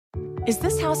Is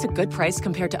this house a good price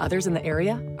compared to others in the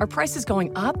area? Are prices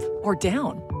going up or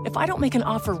down? If I don't make an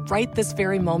offer right this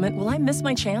very moment, will I miss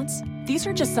my chance? These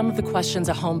are just some of the questions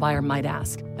a home buyer might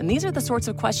ask. And these are the sorts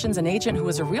of questions an agent who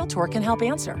is a Realtor can help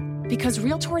answer. Because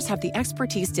Realtors have the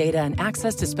expertise, data, and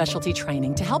access to specialty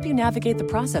training to help you navigate the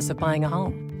process of buying a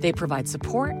home. They provide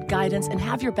support, guidance, and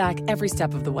have your back every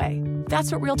step of the way.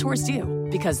 That's what Realtors do,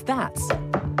 because that's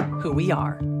who we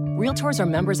are. Realtors are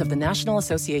members of the National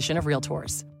Association of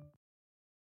Realtors.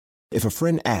 If a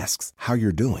friend asks how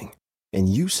you're doing, and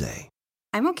you say,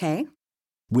 I'm okay.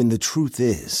 When the truth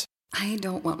is, I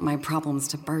don't want my problems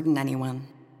to burden anyone.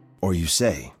 Or you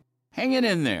say, hang it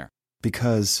in there.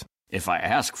 Because if I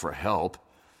ask for help,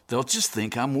 they'll just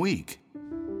think I'm weak.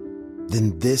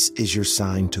 Then this is your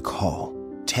sign to call,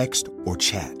 text, or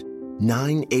chat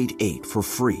 988 for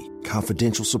free,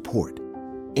 confidential support.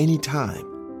 Anytime.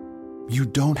 You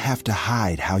don't have to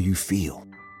hide how you feel.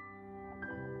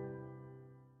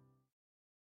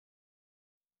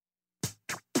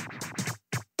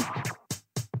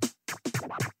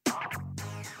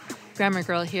 Grammar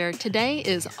Girl here. Today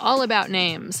is all about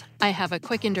names. I have a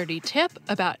quick and dirty tip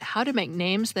about how to make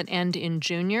names that end in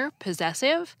junior,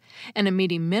 possessive, and a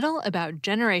meaty middle about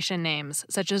generation names,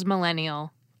 such as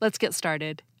millennial. Let's get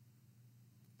started.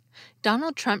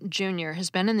 Donald Trump Jr. has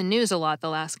been in the news a lot the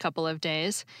last couple of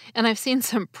days, and I've seen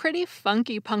some pretty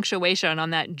funky punctuation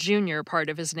on that junior part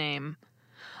of his name.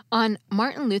 On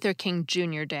Martin Luther King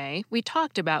Jr. Day, we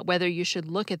talked about whether you should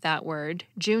look at that word,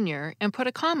 junior, and put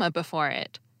a comma before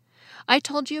it. I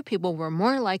told you people were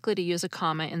more likely to use a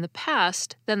comma in the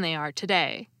past than they are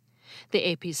today.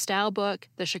 The AP Style book,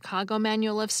 the Chicago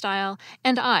Manual of Style,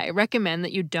 and I recommend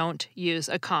that you don't use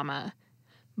a comma.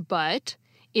 But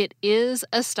it is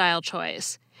a style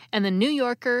choice, and the New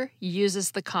Yorker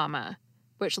uses the comma,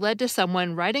 which led to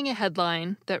someone writing a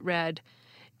headline that read,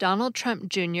 Donald Trump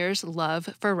Jr.'s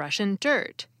love for Russian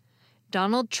dirt.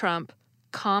 Donald Trump,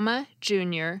 comma,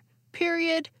 Jr.,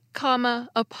 period, comma,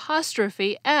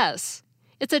 apostrophe S.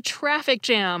 It's a traffic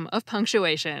jam of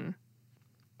punctuation.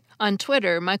 On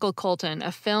Twitter, Michael Colton,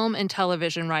 a film and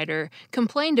television writer,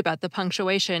 complained about the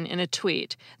punctuation in a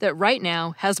tweet that right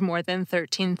now has more than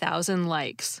 13,000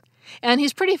 likes. And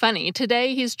he's pretty funny.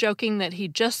 Today he's joking that he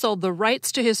just sold the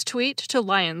rights to his tweet to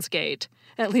Lionsgate.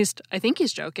 At least, I think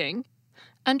he's joking.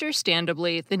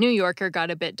 Understandably, the New Yorker got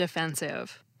a bit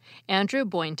defensive. Andrew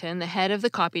Boynton, the head of the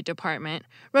copy department,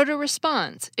 wrote a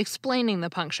response explaining the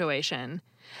punctuation,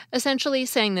 essentially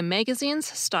saying the magazine's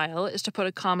style is to put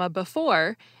a comma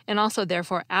before and also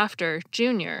therefore after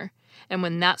junior. And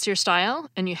when that's your style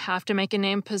and you have to make a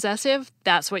name possessive,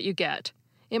 that's what you get.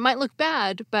 It might look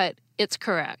bad, but it's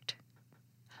correct.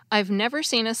 I've never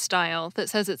seen a style that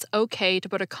says it's okay to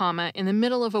put a comma in the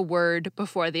middle of a word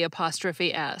before the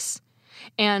apostrophe S.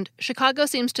 And Chicago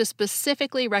seems to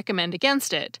specifically recommend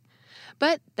against it.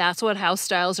 But that's what house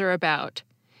styles are about.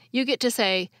 You get to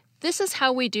say, this is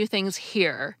how we do things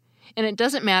here, and it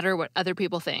doesn't matter what other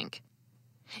people think.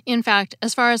 In fact,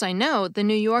 as far as I know, The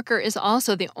New Yorker is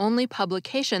also the only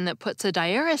publication that puts a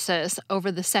diaeresis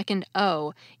over the second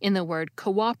O in the word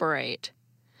cooperate.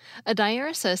 A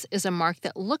diaeresis is a mark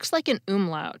that looks like an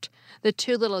umlaut, the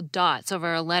two little dots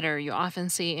over a letter you often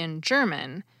see in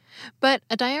German. But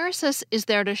a diaeresis is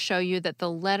there to show you that the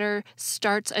letter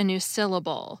starts a new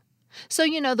syllable. So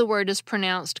you know the word is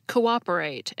pronounced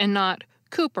cooperate and not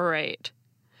cooperate.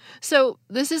 So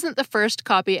this isn't the first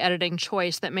copy editing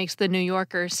choice that makes The New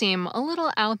Yorker seem a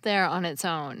little out there on its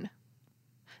own.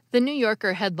 The New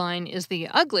Yorker headline is the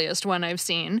ugliest one I've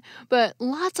seen, but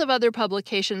lots of other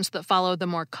publications that follow the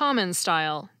more common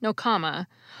style, no comma,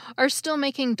 are still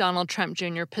making Donald Trump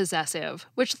Jr. possessive,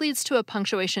 which leads to a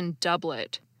punctuation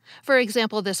doublet. For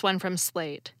example, this one from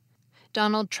Slate.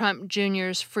 Donald Trump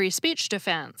Jr.'s free speech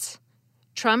defense.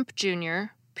 Trump Jr.,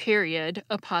 period,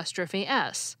 apostrophe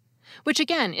S. Which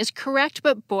again is correct,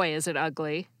 but boy is it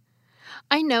ugly.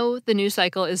 I know the news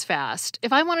cycle is fast.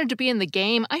 If I wanted to be in the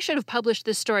game, I should have published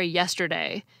this story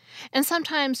yesterday. And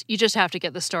sometimes you just have to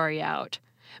get the story out.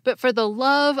 But for the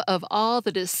love of all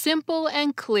that is simple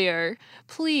and clear,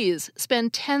 please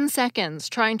spend 10 seconds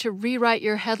trying to rewrite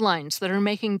your headlines that are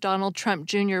making Donald Trump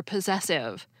Jr.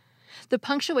 possessive. The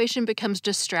punctuation becomes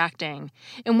distracting,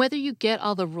 and whether you get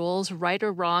all the rules right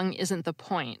or wrong isn't the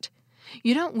point.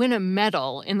 You don't win a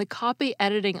medal in the copy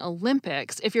editing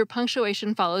Olympics if your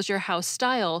punctuation follows your house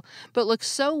style, but looks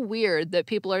so weird that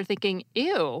people are thinking,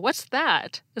 ew, what's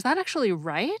that? Is that actually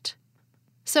right?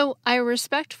 So I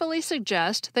respectfully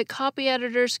suggest that copy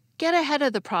editors get ahead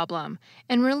of the problem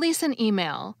and release an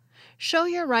email. Show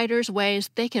your writers ways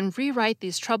they can rewrite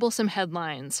these troublesome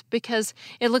headlines, because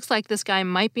it looks like this guy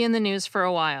might be in the news for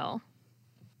a while.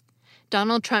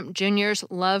 Donald Trump Jr.'s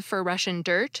love for Russian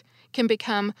dirt can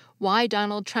become why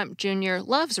Donald Trump Jr.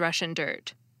 loves Russian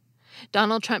dirt.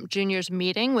 Donald Trump Jr.'s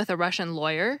meeting with a Russian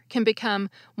lawyer can become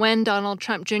when Donald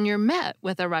Trump Jr. met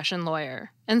with a Russian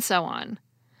lawyer, and so on.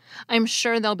 I'm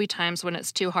sure there'll be times when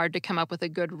it's too hard to come up with a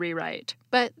good rewrite,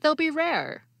 but they'll be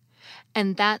rare.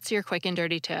 And that's your quick and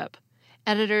dirty tip.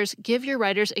 Editors, give your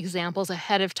writers examples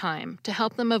ahead of time to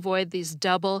help them avoid these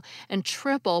double and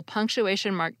triple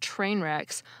punctuation mark train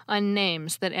wrecks on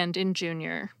names that end in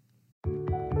Jr.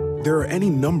 There are any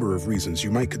number of reasons you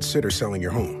might consider selling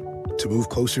your home. To move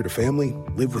closer to family,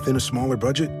 live within a smaller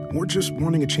budget, or just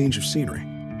wanting a change of scenery.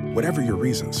 Whatever your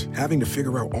reasons, having to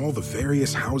figure out all the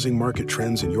various housing market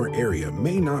trends in your area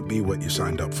may not be what you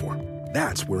signed up for.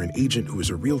 That's where an agent who is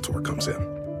a Realtor comes in.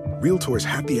 Realtors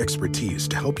have the expertise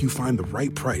to help you find the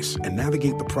right price and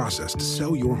navigate the process to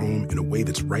sell your home in a way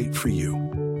that's right for you.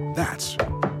 That's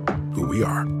who we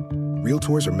are.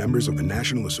 Realtors are members of the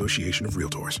National Association of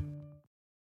Realtors.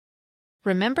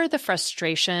 Remember the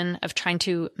frustration of trying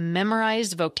to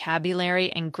memorize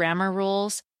vocabulary and grammar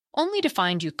rules, only to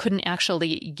find you couldn't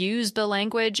actually use the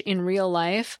language in real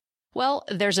life? Well,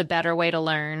 there's a better way to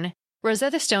learn.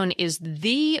 Rosetta Stone is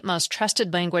the most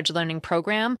trusted language learning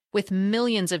program with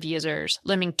millions of users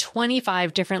learning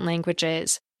 25 different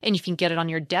languages, and you can get it on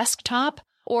your desktop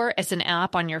or as an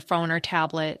app on your phone or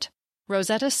tablet.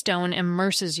 Rosetta Stone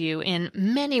immerses you in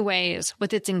many ways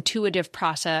with its intuitive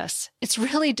process. It's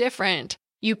really different.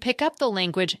 You pick up the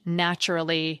language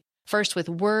naturally, first with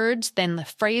words, then the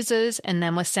phrases, and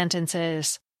then with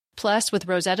sentences. Plus, with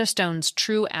Rosetta Stone's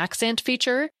True Accent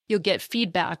feature, you'll get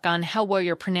feedback on how well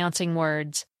you're pronouncing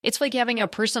words. It's like having a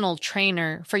personal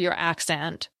trainer for your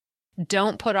accent.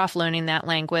 Don't put off learning that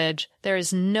language. There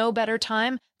is no better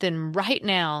time than right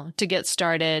now to get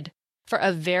started. For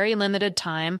a very limited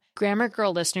time, Grammar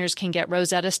Girl listeners can get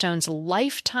Rosetta Stone's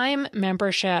lifetime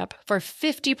membership for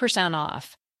 50%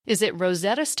 off. Visit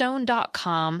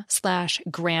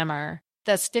rosettastone.com/grammar.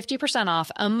 That's 50%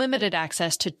 off unlimited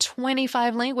access to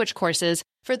 25 language courses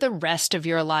for the rest of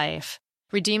your life.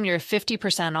 Redeem your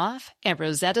 50% off at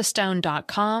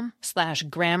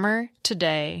rosettastone.com/grammar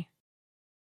today.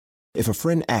 If a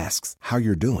friend asks how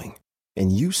you're doing,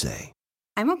 and you say,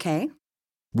 I'm okay.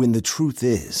 when the truth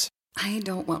is, I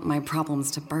don't want my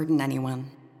problems to burden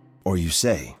anyone. or you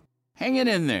say, Hang it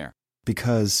in there.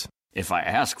 because, If I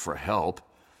ask for help,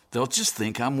 they'll just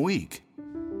think I'm weak.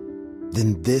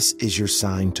 then this is your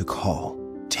sign to call,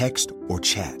 text, or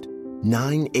chat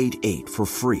 988 for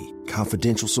free,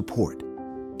 confidential support.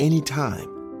 Anytime.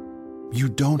 You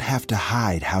don't have to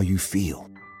hide how you feel.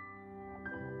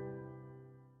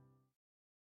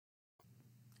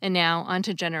 And now, on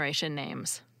to generation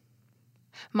names.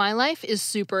 My life is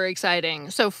super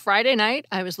exciting. So Friday night,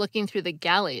 I was looking through the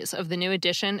galleys of the new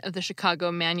edition of the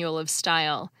Chicago Manual of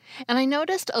Style, and I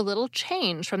noticed a little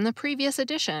change from the previous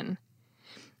edition.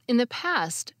 In the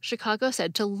past, Chicago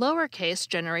said to lowercase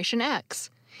Generation X,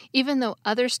 even though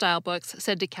other style books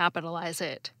said to capitalize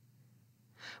it.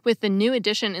 With the new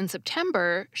edition in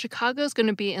September, Chicago's going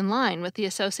to be in line with the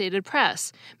Associated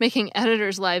Press, making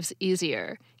editors' lives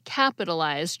easier.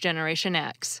 Capitalize Generation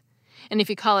X. And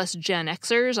if you call us Gen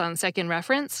Xers on second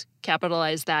reference,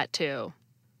 capitalize that too.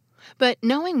 But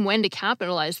knowing when to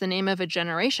capitalize the name of a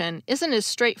generation isn't as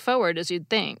straightforward as you'd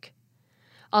think.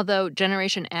 Although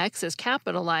Generation X is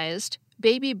capitalized,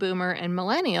 Baby Boomer and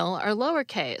Millennial are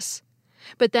lowercase.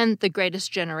 But then the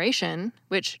Greatest Generation,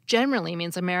 which generally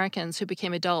means Americans who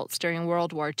became adults during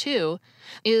World War II,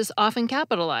 is often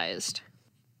capitalized.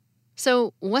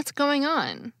 So what's going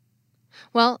on?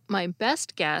 Well, my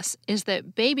best guess is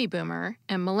that Baby Boomer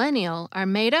and Millennial are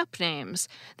made-up names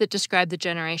that describe the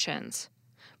generations.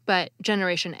 But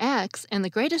Generation X and the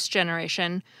Greatest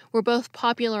Generation were both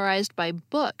popularized by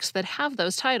books that have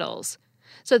those titles.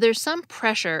 So there's some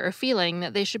pressure or feeling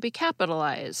that they should be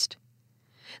capitalized.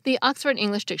 The Oxford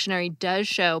English Dictionary does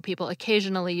show people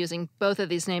occasionally using both of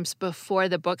these names before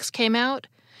the books came out,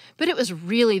 but it was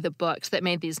really the books that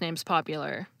made these names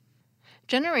popular.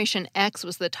 Generation X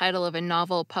was the title of a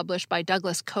novel published by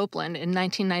Douglas Copeland in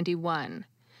 1991.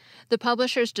 The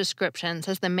publisher's description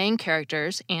says the main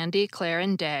characters, Andy, Claire,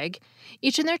 and Dag,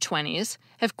 each in their 20s,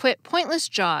 have quit pointless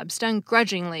jobs done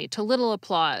grudgingly to little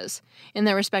applause in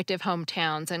their respective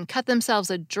hometowns and cut themselves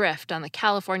adrift on the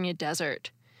California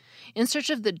desert. In search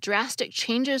of the drastic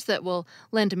changes that will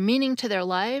lend meaning to their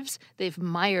lives, they've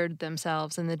mired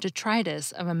themselves in the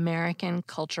detritus of American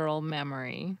cultural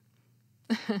memory.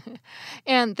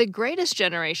 And The Greatest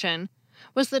Generation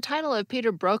was the title of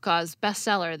Peter Brokaw's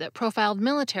bestseller that profiled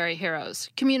military heroes,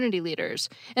 community leaders,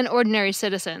 and ordinary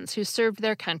citizens who served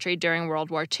their country during World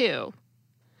War II.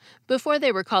 Before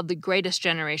they were called the Greatest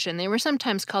Generation, they were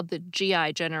sometimes called the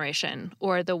GI generation,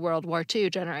 or the World War II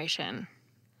generation.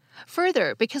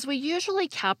 Further, because we usually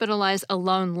capitalize a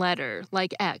lone letter,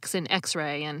 like X in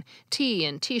X-ray and T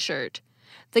in T-shirt,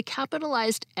 the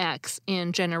capitalized X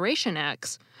in Generation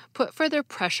X put further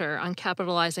pressure on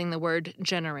capitalizing the word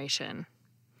generation.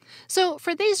 So,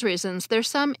 for these reasons, there's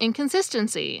some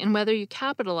inconsistency in whether you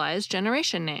capitalize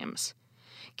generation names.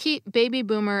 Keep baby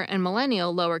boomer and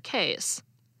millennial lowercase.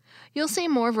 You'll see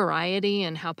more variety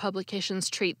in how publications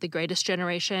treat the Greatest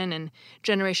Generation and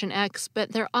Generation X,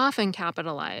 but they're often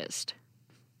capitalized.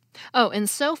 Oh, and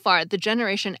so far, the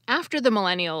generation after the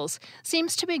millennials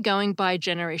seems to be going by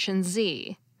Generation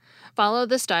Z. Follow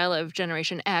the style of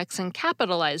Generation X and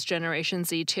capitalize Generation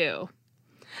Z too.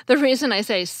 The reason I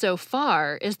say so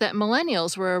far is that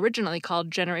millennials were originally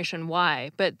called Generation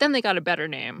Y, but then they got a better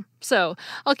name. So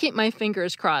I'll keep my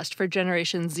fingers crossed for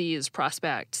Generation Z's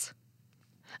prospects.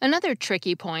 Another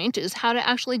tricky point is how to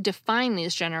actually define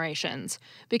these generations,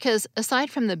 because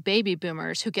aside from the baby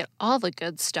boomers who get all the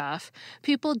good stuff,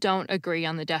 people don't agree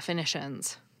on the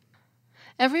definitions.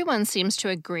 Everyone seems to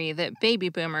agree that baby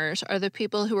boomers are the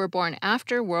people who were born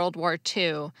after World War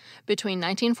II, between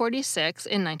 1946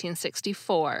 and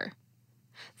 1964.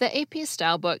 The AP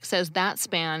Style book says that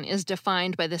span is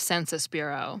defined by the Census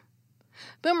Bureau.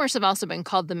 Boomers have also been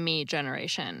called the Me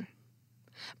generation.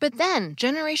 But then,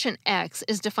 Generation X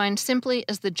is defined simply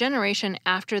as the generation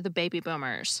after the baby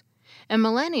boomers, and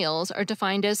millennials are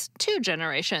defined as 2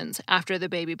 generations after the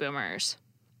baby boomers.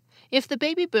 If the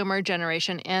baby boomer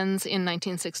generation ends in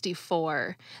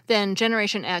 1964, then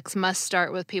Generation X must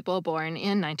start with people born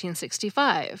in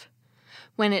 1965.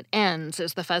 When it ends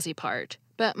is the fuzzy part,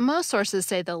 but most sources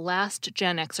say the last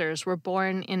Gen Xers were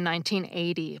born in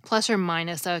 1980, plus or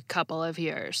minus a couple of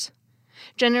years.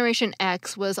 Generation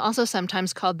X was also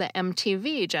sometimes called the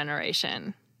MTV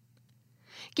generation.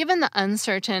 Given the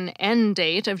uncertain end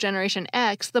date of Generation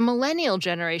X, the millennial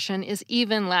generation is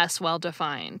even less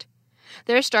well-defined.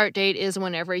 Their start date is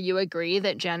whenever you agree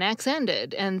that Gen X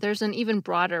ended, and there's an even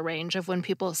broader range of when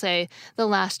people say the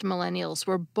last millennials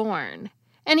were born,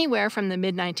 anywhere from the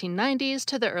mid-1990s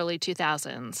to the early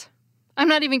 2000s. I'm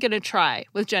not even going to try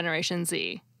with Generation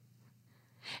Z.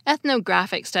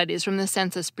 Ethnographic studies from the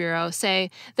Census Bureau say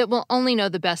that we'll only know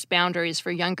the best boundaries for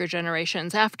younger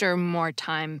generations after more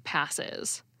time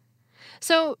passes.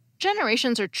 So,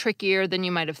 generations are trickier than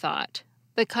you might have thought.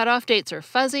 The cutoff dates are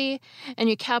fuzzy, and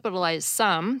you capitalize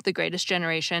some, the Greatest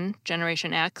Generation,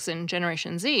 Generation X, and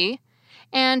Generation Z,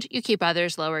 and you keep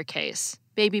others lowercase,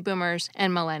 baby boomers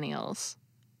and millennials.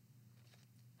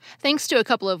 Thanks to a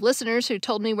couple of listeners who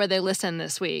told me where they listen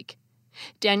this week.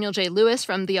 Daniel J. Lewis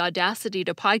from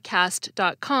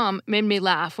theaudacitytopodcast.com made me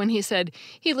laugh when he said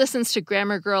he listens to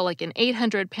Grammar Girl like an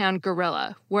 800-pound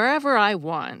gorilla, wherever I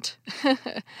want.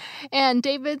 And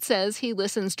David says he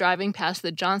listens driving past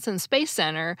the Johnson Space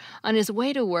Center on his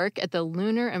way to work at the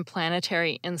Lunar and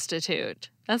Planetary Institute.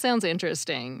 That sounds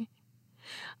interesting.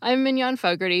 I'm Mignon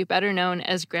Fogarty, better known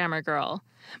as Grammar Girl.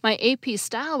 My AP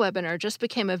Style webinar just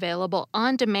became available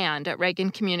on demand at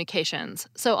Reagan Communications,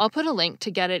 so I'll put a link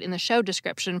to get it in the show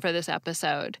description for this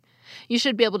episode. You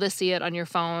should be able to see it on your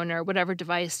phone or whatever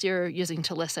device you're using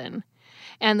to listen.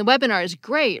 And the webinar is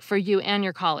great for you and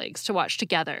your colleagues to watch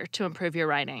together to improve your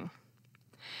writing.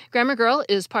 Grammar Girl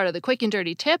is part of the Quick and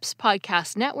Dirty Tips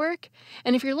podcast network,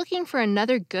 and if you're looking for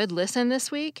another good listen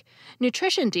this week,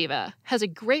 Nutrition Diva has a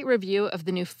great review of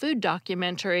the new food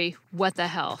documentary, What the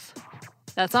Health.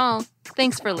 That's all.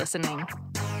 Thanks for listening.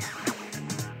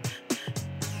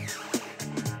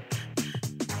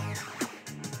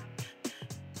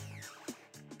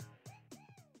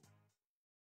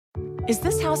 Is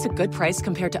this house a good price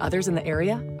compared to others in the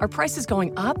area? Are prices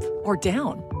going up or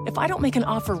down? If I don't make an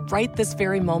offer right this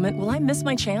very moment, will I miss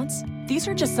my chance? These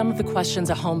are just some of the questions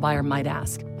a home buyer might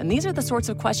ask. And these are the sorts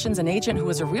of questions an agent who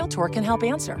is a Realtor can help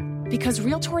answer. Because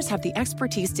Realtors have the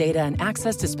expertise, data, and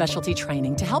access to specialty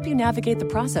training to help you navigate the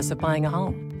process of buying a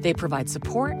home. They provide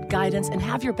support, guidance, and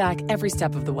have your back every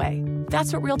step of the way.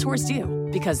 That's what Realtors do,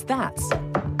 because that's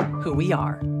who we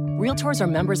are. Realtors are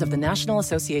members of the National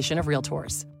Association of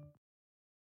Realtors.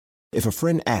 If a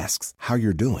friend asks how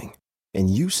you're doing, and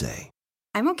you say,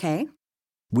 I'm okay.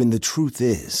 when the truth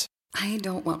is, I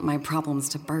don't want my problems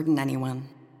to burden anyone.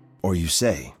 or you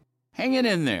say, Hang it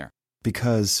in there.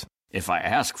 because, If I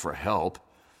ask for help,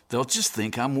 they'll just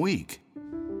think I'm weak.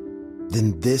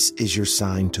 then this is your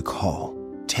sign to call,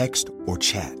 text, or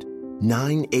chat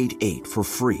 988 for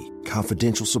free,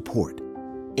 confidential support.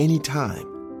 Anytime.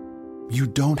 You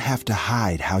don't have to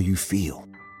hide how you feel.